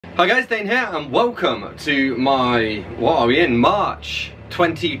Hi guys, Dane here and welcome to my, what are we in, March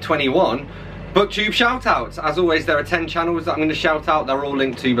 2021 BookTube shoutouts. As always, there are 10 channels that I'm going to shout out. They're all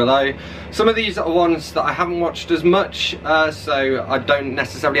linked to below. Some of these are ones that I haven't watched as much, so I don't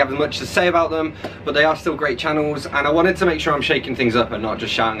necessarily have as much to say about them, but they are still great channels, and I wanted to make sure I'm shaking things up and not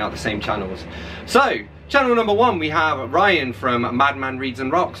just shouting out the same channels. So, channel number 1, we have Ryan from Madman Reads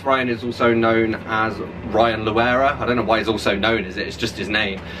and Rocks. Ryan is also known as Ryan Luera. I don't know why he's also known as it, it's just his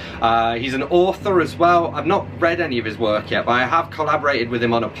name. He's an author as well. I've not read any of his work yet, but I have collaborated with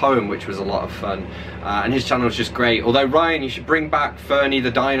him on a poem, which was a lot of fun. And his channel is just great. Although, Ryan, you should bring back Fernie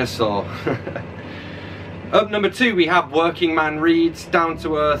the dinosaur. Up number 2, we have Working Man Reads,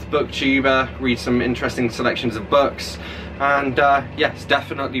 down-to-earth booktuber, reads some interesting selections of books. And yes,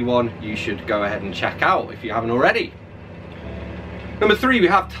 definitely one you should go ahead and check out if you haven't already. Number 3, we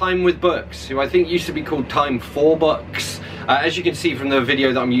have Time with Books, who I think used to be called Time for Books. As you can see from the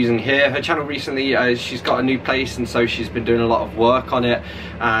video that I'm using here, her channel recently, she's got a new place, and so she's been doing a lot of work on it.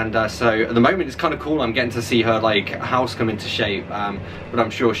 And so at the moment it's kind of cool. I'm getting to see her like house come into shape, but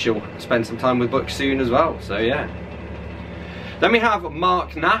I'm sure she'll spend some time with books soon as well, so yeah. Then we have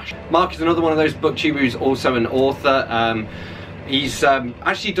Mark Nash. Mark is another one of those booktubers who's also an author. He's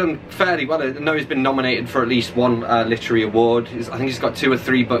actually done fairly well. I know he's been nominated for at least one literary award. I think he's got 2 or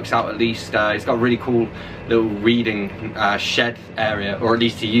 3 books out at least. He's got a really cool little reading shed area, or at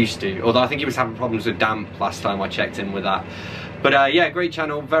least he used to. Although I think he was having problems with damp last time I checked in with that. But yeah, great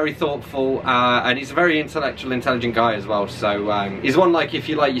channel, very thoughtful, and he's a very intellectual, intelligent guy as well. So he's one, like, if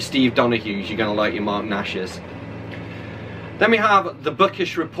you like your Steve Donahues, you're going to like your Mark Nashes. Then we have The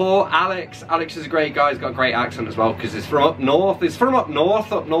Bookish Report, Alex. Alex is a great guy, he's got a great accent as well, because he's from up north. He's from up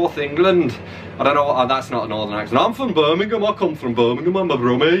North England. I don't know, oh, that's not a northern accent. I'm from Birmingham, I come from Birmingham, I'm a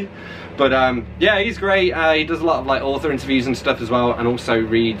brummie. But yeah, he's great. He does a lot of like author interviews and stuff as well, and also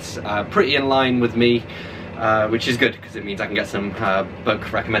reads pretty in line with me, which is good, because it means I can get some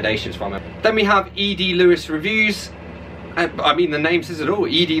book recommendations from him. Then we have E.D. Lewis Reviews. I mean, the name says it all,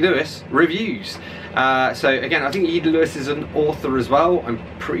 E.D. Lewis Reviews. So again, I think E.D. Lewis is an author as well. I'm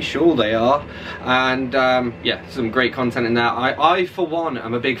pretty sure they are. And yeah, some great content in there. I for one,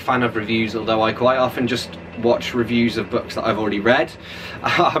 am a big fan of reviews, although I quite often just watch reviews of books that I've already read.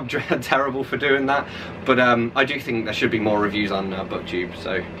 I'm terrible for doing that. But I do think there should be more reviews on BookTube,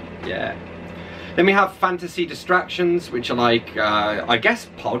 so yeah. Then we have Fantasy Distractions, which are like, I guess,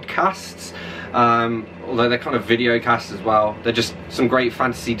 podcasts. Although they're kind of video casts as well. They're just some great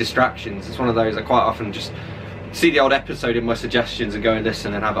fantasy distractions. It's one of those I quite often just see the old episode in my suggestions and go and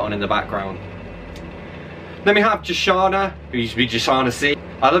listen and have it on in the background. Then we have Joshana, who used to be Joshana C.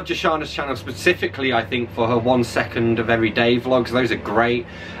 I love Joshana's channel specifically, I think, for her 1 second of everyday vlogs. Those are great.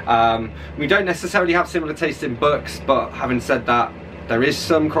 We don't necessarily have similar taste in books, but having said that, there is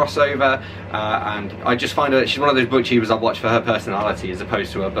some crossover, and I just find her, she's one of those booktubers I watch for her personality as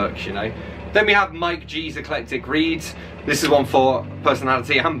opposed to her books, you know. Then we have Mike G's Eclectic Reads. This is one for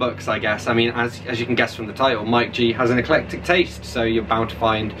personality and books, I guess. I mean, as you can guess from the title, Mike G has an eclectic taste, so you're bound to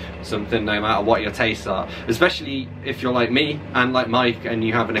find something no matter what your tastes are. Especially if you're like me and like Mike and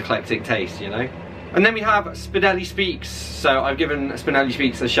you have an eclectic taste, you know. And then we have Spinelli Speaks. So I've given Spinelli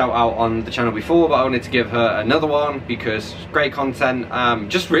Speaks a shout out on the channel before, but I wanted to give her another one because great content,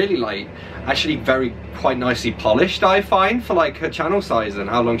 just really like, actually quite nicely polished, I find, for like her channel size and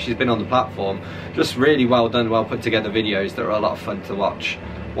how long she's been on the platform. Just really well done, well put together videos that are a lot of fun to watch.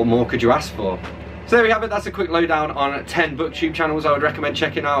 What more could you ask for? So there we have it, that's a quick lowdown on 10 BookTube channels I would recommend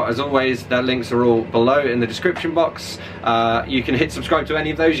checking out. As always, their links are all below in the description box. You can hit subscribe to any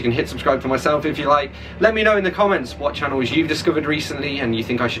of those, you can hit subscribe to myself if you like. Let me know in the comments what channels you've discovered recently and you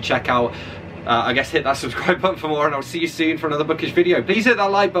think I should check out. I guess hit that subscribe button for more, and I'll see you soon for another bookish video. Please hit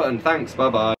that like button, thanks, bye bye.